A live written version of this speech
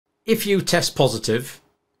if you test positive,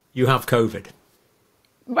 you have COVID.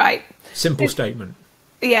 Right. Simple statement.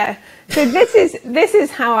 Yeah. So this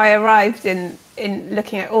is how I arrived in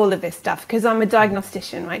looking at all of this stuff, because I'm a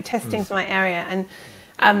diagnostician, right? Testing's my area,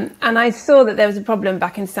 and I saw that there was a problem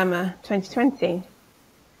back in summer 2020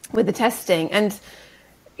 with the testing, and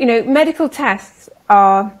medical tests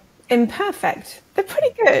are imperfect. They're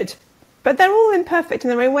pretty good, but they're all imperfect in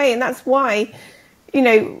their own way, and that's why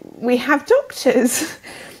we have doctors,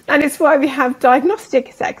 and it's why we have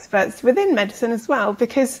diagnostics experts within medicine as well,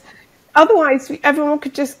 because otherwise everyone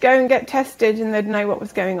could just go and get tested and they'd know what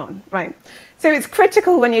was going on, right? So it's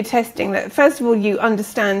critical when you're testing that, first of all, you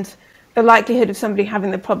understand the likelihood of somebody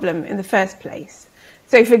having the problem in the first place.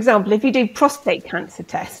 So, for example, if you do prostate cancer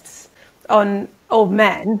tests on old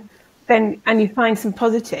men, and you find some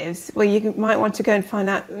positives, well, you might want to go and find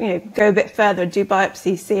out, go a bit further and do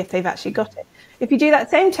biopsies, see if they've actually got it. If you do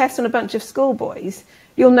that same test on a bunch of schoolboys,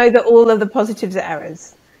 you'll know that all of the positives are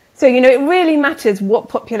errors. So, it really matters what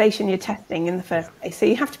population you're testing in the first place. So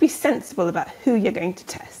you have to be sensible about who you're going to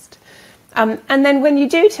test. And then when you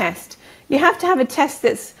do test, you have to have a test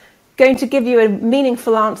that's going to give you a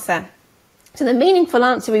meaningful answer. So the meaningful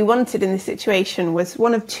answer we wanted in this situation was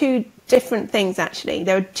one of two different things, actually.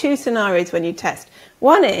 There are two scenarios when you test.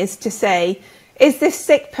 One is to say, is this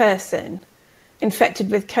sick person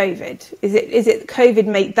infected with COVID? Is it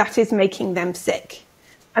COVID that is making them sick?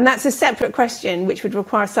 And that's a separate question, which would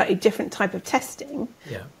require a slightly different type of testing.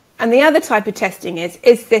 Yeah. And the other type of testing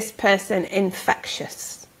is this person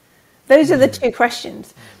infectious? Those are the two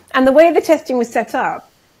questions. And the way the testing was set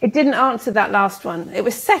up, it didn't answer that last one. It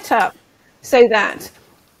was set up so that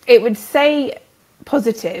it would say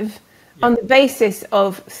positive on the basis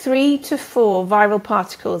of 3 to 4 viral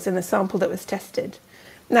particles in the sample that was tested.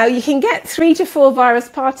 Now, you can get 3 to 4 virus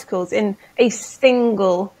particles in a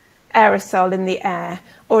single aerosol in the air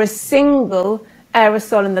or a single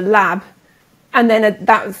aerosol in the lab, and then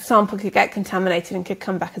that sample could get contaminated and could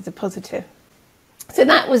come back as a positive. So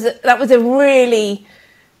that was a really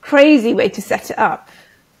crazy way to set it up.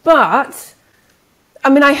 But I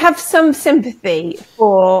mean, I have some sympathy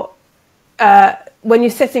for when you're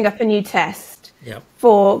setting up a new test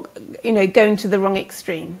for going to the wrong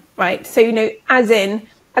extreme, right? So as in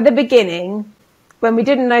at the beginning, when we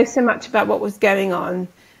didn't know so much about what was going on,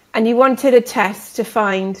 and you wanted a test to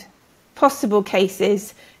find possible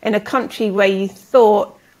cases in a country where you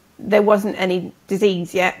thought there wasn't any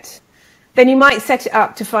disease yet, then you might set it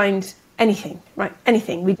up to find anything, right?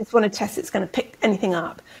 Anything. We just want a test that's going to pick anything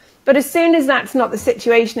up. But as soon as that's not the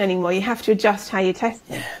situation anymore, you have to adjust how you test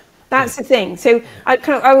it. That's the thing. So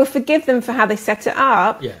I will forgive them for how they set it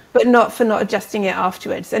up, but not for not adjusting it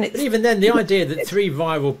afterwards. And but even then, the idea that 3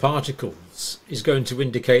 viral particles is going to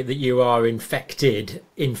indicate that you are infected,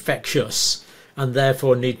 infectious, and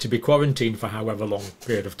therefore need to be quarantined for however long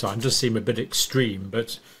period of time does seem a bit extreme.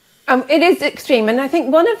 But it is extreme. And I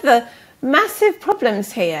think one of the massive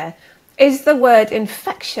problems here is the word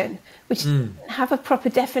infection, which doesn't have a proper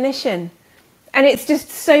definition. And it's just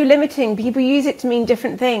so limiting. People use it to mean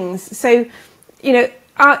different things. So,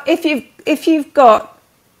 if you've got,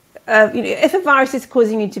 if a virus is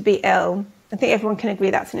causing you to be ill, I think everyone can agree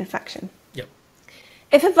that's an infection. Yep.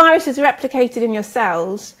 If a virus is replicated in your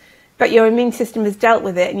cells, but your immune system has dealt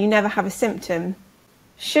with it and you never have a symptom,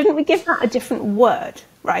 shouldn't we give that a different word,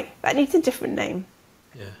 right? That needs a different name.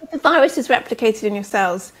 Yeah. If the virus is replicated in your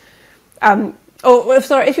cells,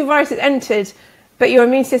 if your virus has entered, but your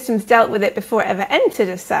immune system's dealt with it before it ever entered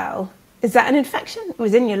a cell, is that an infection? It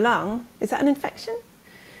was in your lung. Is that an infection?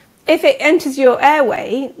 If it enters your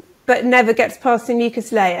airway, but never gets past the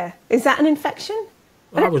mucus layer, is that an infection?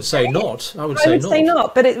 Well, I would say not. I would say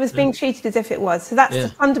not, but it was being treated as if it was. So that's the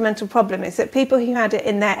fundamental problem, is that people who had it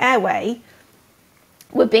in their airway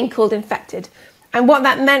were being called infected. And what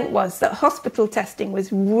that meant was that hospital testing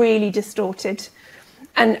was really distorted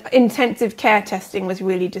and intensive care testing was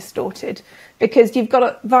really distorted, because you've got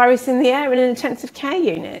a virus in the air in an intensive care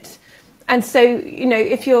unit. And so,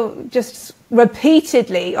 if you're just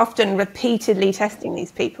often repeatedly testing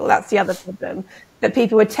these people, that's the other problem, that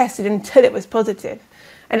people were tested until it was positive.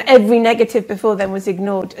 And every negative before then was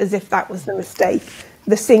ignored as if that was the mistake.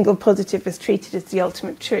 The single positive was treated as the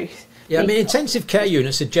ultimate truth. Yeah, I mean, intensive care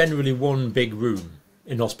units are generally one big room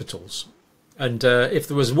in hospitals. And if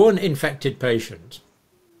there was one infected patient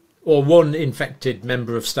or one infected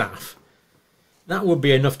member of staff, that would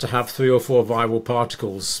be enough to have 3 or 4 viral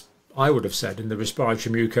particles, I would have said, in the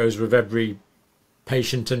respiratory mucosa of every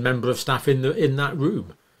patient and member of staff in that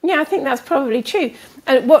room. Yeah, I think that's probably true.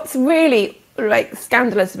 And what's really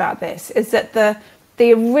scandalous about this is that the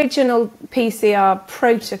the original PCR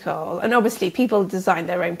protocol, and obviously people designed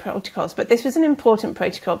their own protocols, but this was an important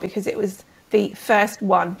protocol because it was the first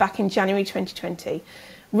one back in January 2020,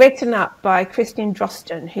 written up by Christian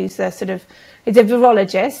Drosten, who's a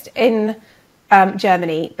virologist in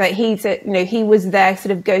Germany, but he was their sort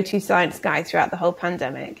of go-to science guy throughout the whole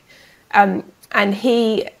pandemic, and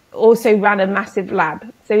he also ran a massive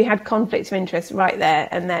lab, so he had conflicts of interest right there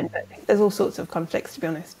and then. But there's all sorts of conflicts, to be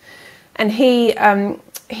honest. And he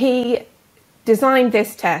designed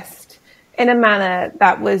this test in a manner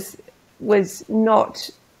that was not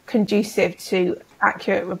conducive to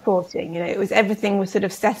accurate reporting. Everything was sort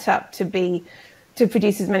of set up to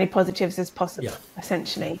produce as many positives as possible,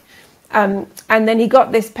 essentially. And then he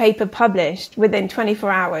got this paper published within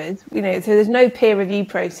 24 hours. So there's no peer review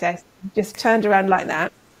process, just turned around like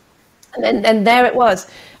that. And then there it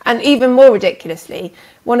was. And even more ridiculously,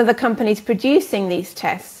 one of the companies producing these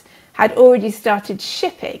tests had already started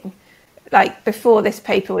shipping, like before this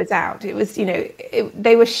paper was out. It was,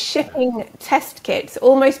 they were shipping test kits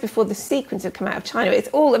almost before the sequence had come out of China. It's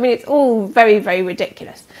all very, very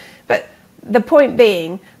ridiculous. But the point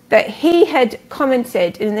being that he had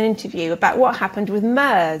commented in an interview about what happened with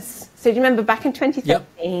MERS. So do you remember back in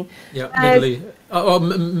 2017?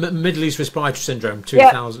 Middle East Respiratory Syndrome,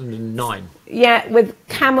 2009. With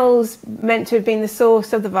camels meant to have been the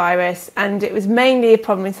source of the virus, and it was mainly a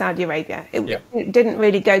problem in Saudi Arabia. It didn't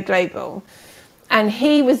really go global. And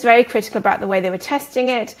he was very critical about the way they were testing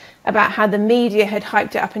it, about how the media had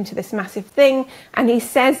hyped it up into this massive thing. And he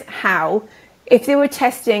says how if they were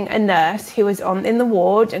testing a nurse who was in the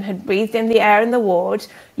ward and had breathed in the air in the ward,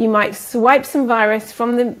 you might swipe some virus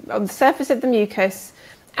on the surface of the mucus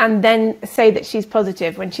and then say that she's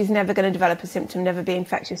positive when she's never going to develop a symptom, never be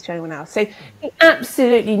infectious to anyone else. So he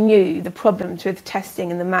absolutely knew the problems with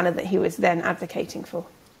testing in the manner that he was then advocating for.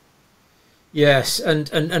 Yes,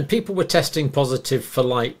 and people were testing positive for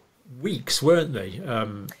like weeks, weren't they?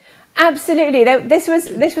 Absolutely. This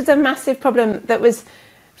was a massive problem that was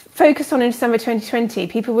focused on in December 2020.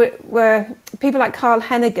 People were people like Carl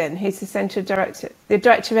Hennigan, who's the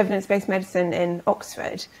director of evidence-based medicine in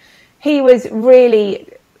Oxford. He was really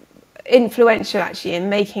influential actually in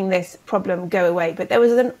making this problem go away. But there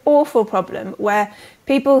was an awful problem where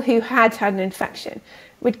people who had an infection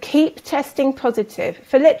would keep testing positive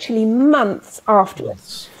for literally months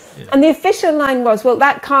afterwards. Yeah. And the official line was, well,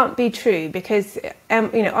 that can't be true because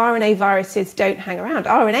RNA viruses don't hang around.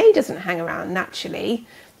 RNA doesn't hang around naturally.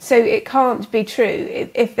 So it can't be true.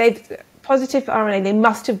 If they've positive for RNA, they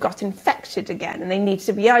must have got infected again and they need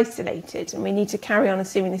to be isolated and we need to carry on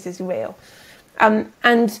assuming this is real.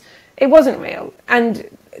 And it wasn't real. And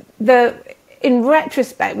in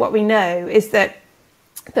retrospect, what we know is that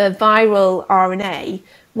the viral RNA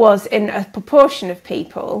was in a proportion of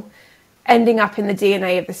people ending up in the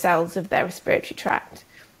DNA of the cells of their respiratory tract.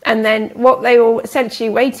 And then what they were essentially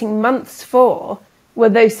waiting months for were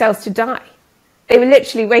those cells to die. They were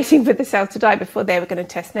literally waiting for the cells to die before they were going to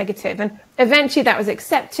test negative. And eventually that was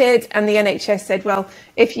accepted. And the NHS said, well,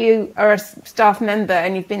 if you are a staff member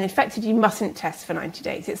and you've been infected, you mustn't test for 90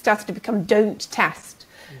 days. It started to become don't test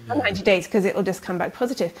for 90 days because it will just come back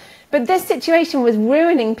positive. But this situation was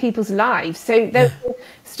ruining people's lives. So there's a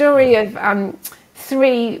story of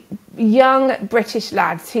 3 young British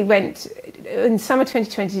lads who went in summer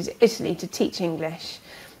 2020 to Italy to teach English.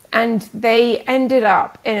 And they ended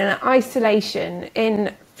up in an isolation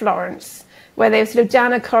in Florence where they were sort of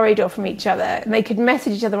down a corridor from each other and they could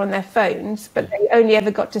message each other on their phones, but they only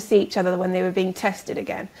ever got to see each other when they were being tested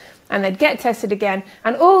again. And they'd get tested again,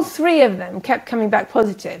 and all 3 of them kept coming back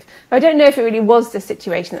positive. I don't know if it really was the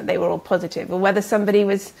situation that they were all positive or whether somebody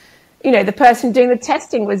was, the person doing the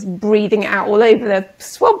testing was breathing it out all over the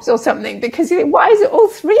swabs or something, because why is it all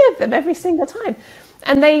 3 of them every single time?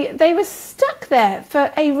 And they were stuck there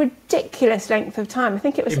for a ridiculous length of time. I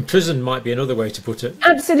think it was... Imprisoned might be another way to put it.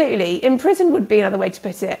 Absolutely. Imprisoned would be another way to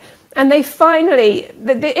put it. And they finally,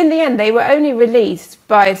 in the end, they were only released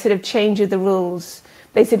by a sort of change of the rules.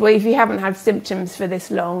 They said, well, if you haven't had symptoms for this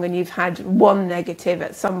long and you've had 1 negative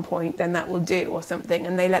at some point, then that will do or something.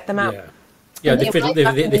 And they let them out. Yeah, they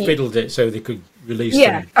fiddled it so they could release them.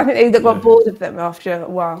 Yeah, I think they got bored of them after a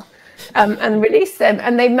while. And released them,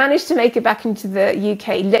 and they managed to make it back into the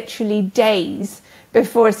UK literally days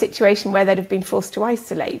before a situation where they'd have been forced to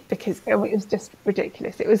isolate, because it was just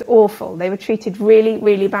ridiculous. It was awful. They were treated really,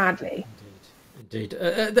 really badly. Indeed.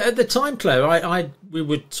 At the time, Claire, we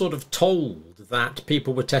were sort of told that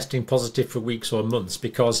people were testing positive for weeks or months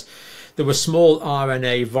because there were small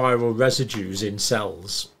RNA viral residues in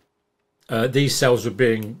cells. These cells were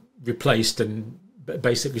being replaced and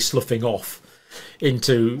basically sloughing off.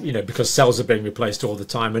 into, you know, because cells are being replaced all the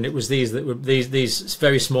time, and it was these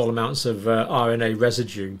very small amounts of RNA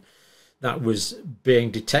residue that was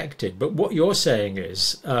being detected. But what you're saying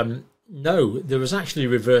is, no, there was actually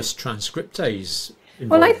reverse transcriptase.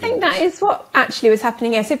 Well, I think that is what actually was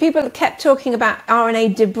happening here. So people kept talking about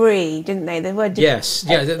RNA debris, didn't they? The word debris. Yes,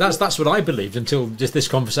 yeah, that's what I believed until just this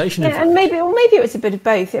conversation. Yeah, and maybe it was a bit of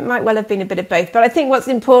both. It might well have been a bit of both. But I think what's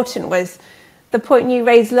important was the point you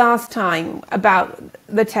raised last time about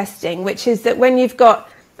the testing, which is that when you've got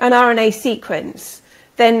an RNA sequence,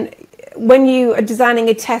 then when you are designing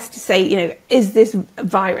a test to say, you know, is this a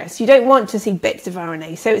virus? You don't want to see bits of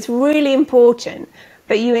RNA. So it's really important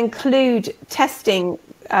that you include testing,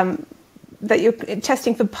 that you're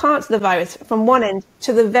testing for parts of the virus from one end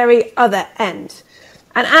to the very other end.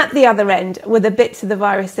 And at the other end were the bits of the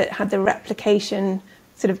virus that had the replication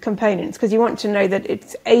sort of components, because you want to know that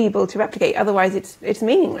it's able to replicate. Otherwise, it's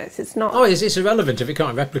meaningless. It's not. Oh, it's irrelevant if it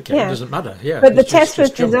can't replicate. Yeah. It doesn't matter. Yeah. But the test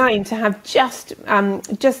was designed to have just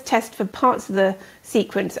test for parts of the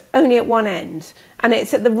sequence only at one end, and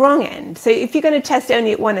it's at the wrong end. So if you're going to test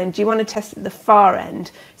only at one end, you want to test at the far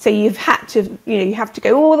end. So you've had to, you know, you have to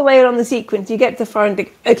go all the way along the sequence. You get to the far end. And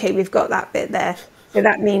okay, we've got that bit there. So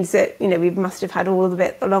that means that, you know, we must have had all the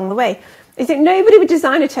bit along the way. You think nobody would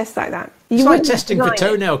design a test like that. It's like testing for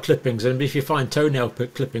toenail clippings, and if you find toenail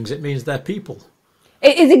clippings, it means they're people.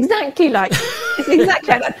 It is exactly like it's exactly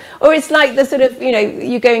like that. Or it's like the sort of, you know,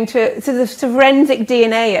 you're going to the forensic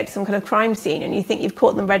DNA at some kind of crime scene, and you think you've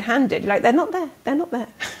caught them red-handed. You're like, they're not there. They're not there.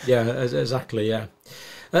 Yeah, exactly. Yeah.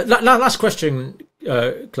 Last question,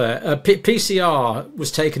 Claire. PCR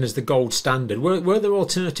was taken as the gold standard. Were there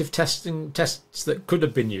alternative tests that could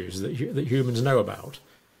have been used that humans know about?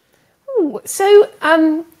 So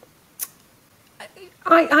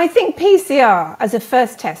I think PCR as a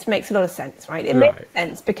first test makes a lot of sense, right? It makes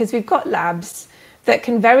sense because we've got labs that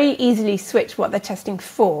can very easily switch what they're testing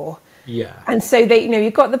for. Yeah. And so they, you know,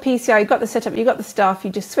 you've got the PCR, you've got the setup, you've got the staff,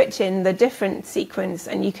 you just switch in the different sequence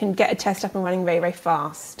and you can get a test up and running very, very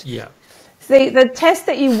fast. Yeah. So the test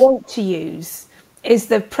that you want to use is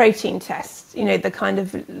the protein test, you know, the kind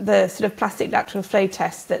of the sort of plastic lateral flow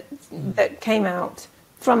test that came out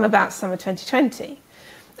from about summer 2020.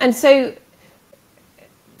 And so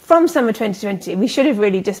from summer 2020, we should have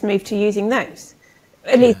really just moved to using those.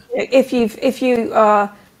 At least if you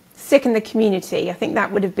are sick in the community, I think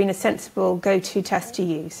that would have been a sensible go-to test to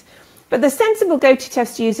use. But the sensible go-to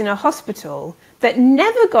test to use in a hospital that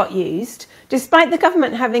never got used, despite the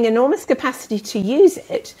government having enormous capacity to use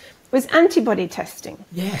it, was antibody testing.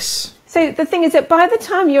 Yes. So the thing is that by the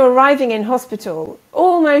time you're arriving in hospital,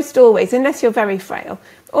 almost always, unless you're very frail,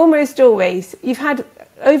 almost always you've had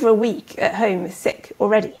over a week at home sick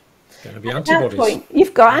already. Going to be antibodies. At that point,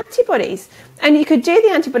 you've got antibodies, and you could do the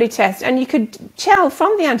antibody test, and you could tell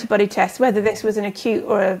from the antibody test whether this was an acute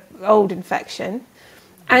or an old infection.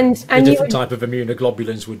 And a different type of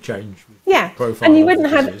immunoglobulins would change. Yeah, profile, and you wouldn't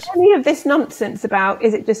have any of this nonsense about,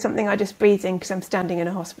 is it just something I just breathed in because I'm standing in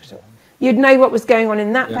a hospital? You'd know what was going on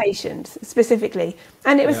in that patient specifically,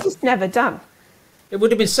 and it was just never done. It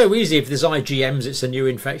would have been so easy. If there's IgMs, it's a new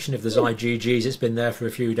infection. If there's IgGs, it's been there for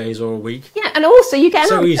a few days or a week. Yeah, and also you get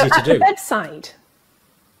so easy to do. The bedside.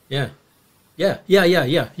 Yeah.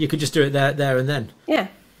 You could just do it there and then. Yeah,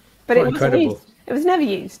 but it wasn't used. It was never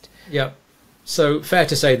used. Yeah. So fair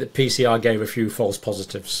to say that PCR gave a few false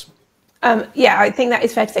positives. Yeah, I think that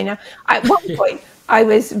is fair to say. Now, at one point, I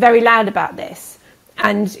was very loud about this.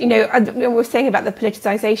 And, you know, we were saying about the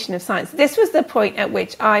politicisation of science. This was the point at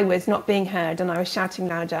which I was not being heard and I was shouting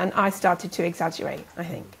louder and I started to exaggerate, I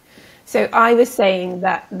think. So I was saying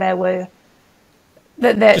that there were...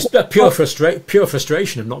 Just a pure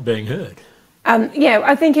frustration of not being heard. Yeah,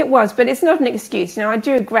 I think it was, but it's not an excuse. You know, I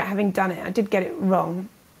do regret having done it. I did get it wrong.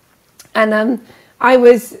 And I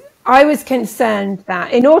was concerned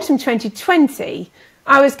that in autumn 2020,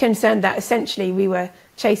 I was concerned that essentially we were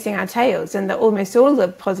chasing our tails and that almost all the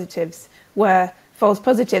positives were false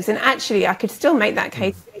positives. And actually, I could still make that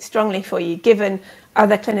case very strongly for you, given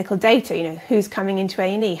other clinical data, you know, who's coming into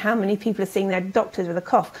A&E, how many people are seeing their doctors with a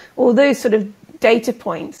cough. All those sort of data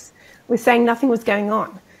points were saying nothing was going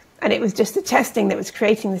on. And it was just the testing that was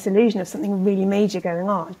creating this illusion of something really major going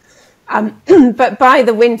on. But by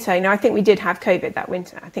the winter, you know, I think we did have COVID that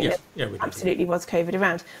winter. I think there absolutely was COVID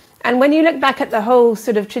around. And when you look back at the whole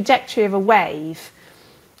sort of trajectory of a wave,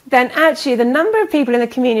 then actually the number of people in the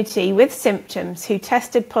community with symptoms who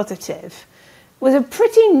tested positive was a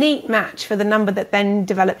pretty neat match for the number that then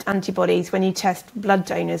developed antibodies when you test blood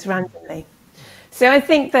donors randomly. So I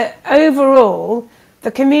think that overall,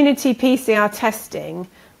 the community PCR testing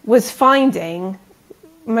was finding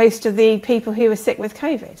most of the people who were sick with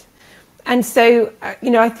COVID. And so,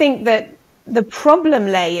 I think that the problem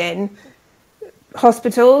lay in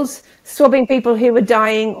hospitals swabbing people who were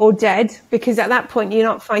dying or dead, because at that point you're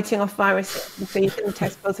not fighting off viruses, so you can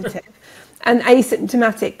test positive, and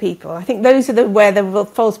asymptomatic people. I think those are where the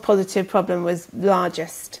false positive problem was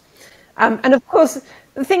largest. And of course,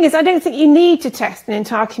 the thing is, I don't think you need to test an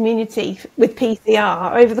entire community with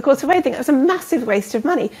PCR over the course of anything. That's a massive waste of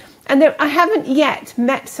money. And I haven't yet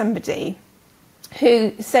met somebody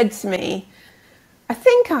who said to me, I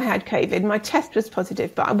think I had COVID, my test was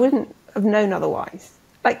positive, but I wouldn't have known otherwise.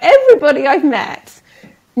 Like, everybody I've met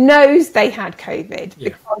knows they had COVID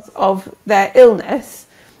because of their illness.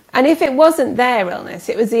 And if it wasn't their illness,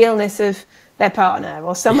 it was the illness of their partner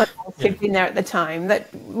or someone else who'd been there at the time,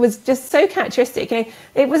 that was just so characteristic.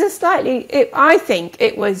 It was I think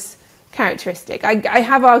it was characteristic. I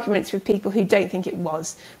have arguments with people who don't think it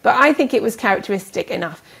was, but I think it was characteristic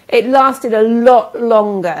enough. It lasted a lot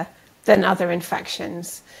longer than other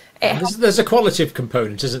infections. There's a qualitative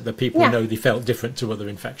component, isn't there? People know they felt different to other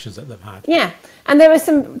infections that they've had. Yeah, and there were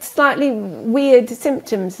some slightly weird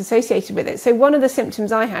symptoms associated with it. So one of the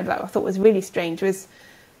symptoms I had that I thought was really strange was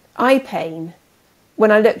eye pain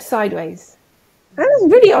when I looked sideways. That was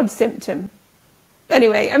a really odd symptom.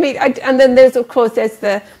 Anyway, and then there's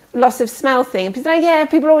the loss of smell thing. And people say,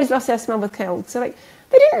 people always lost their smell with cold. So they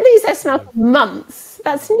didn't lose their smell for months.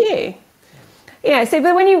 That's new. Yeah, so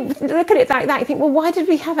but when you look at it like that, you think, well, why did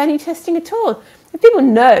we have any testing at all? If people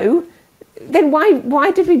know, then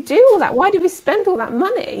why did we do all that? Why did we spend all that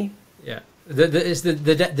money? Yeah, it's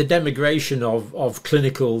the demigration of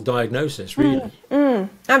clinical diagnosis, really.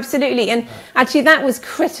 Absolutely, and actually that was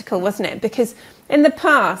critical, wasn't it? Because in the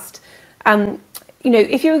past,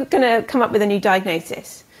 if you were going to come up with a new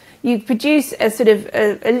diagnosis, you produce a sort of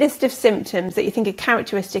a list of symptoms that you think are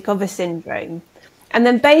characteristic of a syndrome. And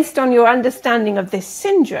then based on your understanding of this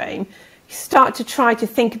syndrome, you start to try to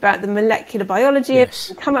think about the molecular biology of it,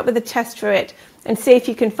 and come up with a test for it, and see if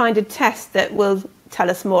you can find a test that will tell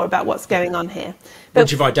us more about what's going on here. But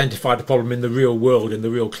once you've identified the problem in the real world, in the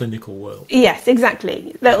real clinical world. Yes,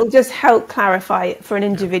 exactly. That will just help clarify for an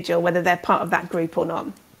individual whether they're part of that group or not.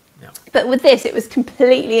 Yeah. But with this, it was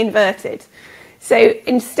completely inverted. So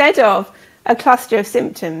instead of a cluster of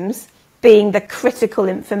symptoms being the critical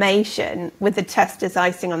information with the test as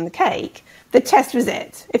icing on the cake, the test was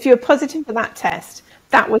it. If you were positive for that test,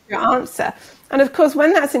 that was your answer. And of course,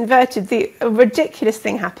 when that's inverted, a ridiculous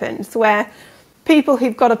thing happens where people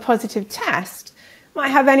who've got a positive test might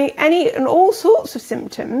have any and all sorts of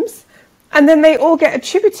symptoms, and then they all get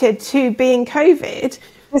attributed to being COVID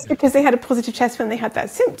just because they had a positive test when they had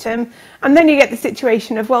that symptom. And then you get the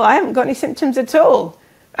situation of, well, I haven't got any symptoms at all.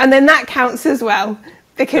 And then that counts as well.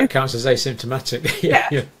 Because that counts as asymptomatic.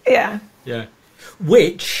 Yeah.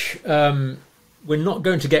 Which we're not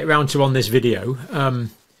going to get round to on this video.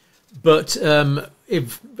 But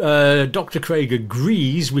if Dr. Craig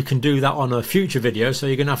agrees, we can do that on a future video. So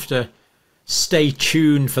you're going to have to stay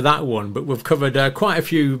tuned for that one. But we've covered quite a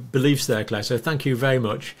few beliefs there, Claire. So thank you very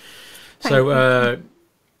much. So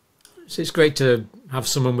it's great to have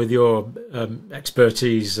someone with your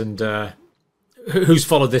expertise and who's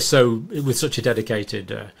followed this with such a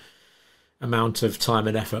dedicated amount of time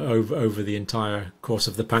and effort over the entire course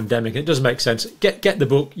of the pandemic. It does make sense. Get the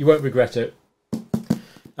book. You won't regret it.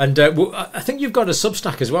 And I think you've got a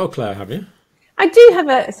Substack as well, Claire, have you? I do have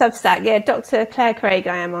a Substack, yeah. Dr. Clare Craig,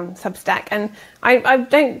 I am on Substack, and I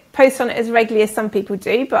don't post on it as regularly as some people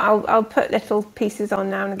do, but I'll put little pieces on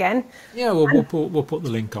now and again. Yeah, we'll put the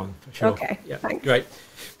link on for sure. Okay, yeah, thanks. Great.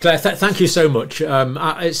 Claire, thank you so much.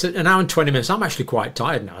 It's an hour and 20 minutes. I'm actually quite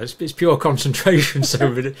tired now. It's pure concentration,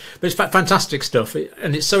 but it's fantastic stuff.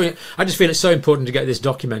 And it's I just feel it's so important to get this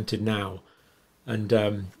documented now, and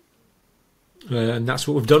that's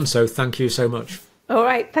what we've done. So thank you so much. All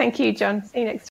right, thank you, John. See you next time.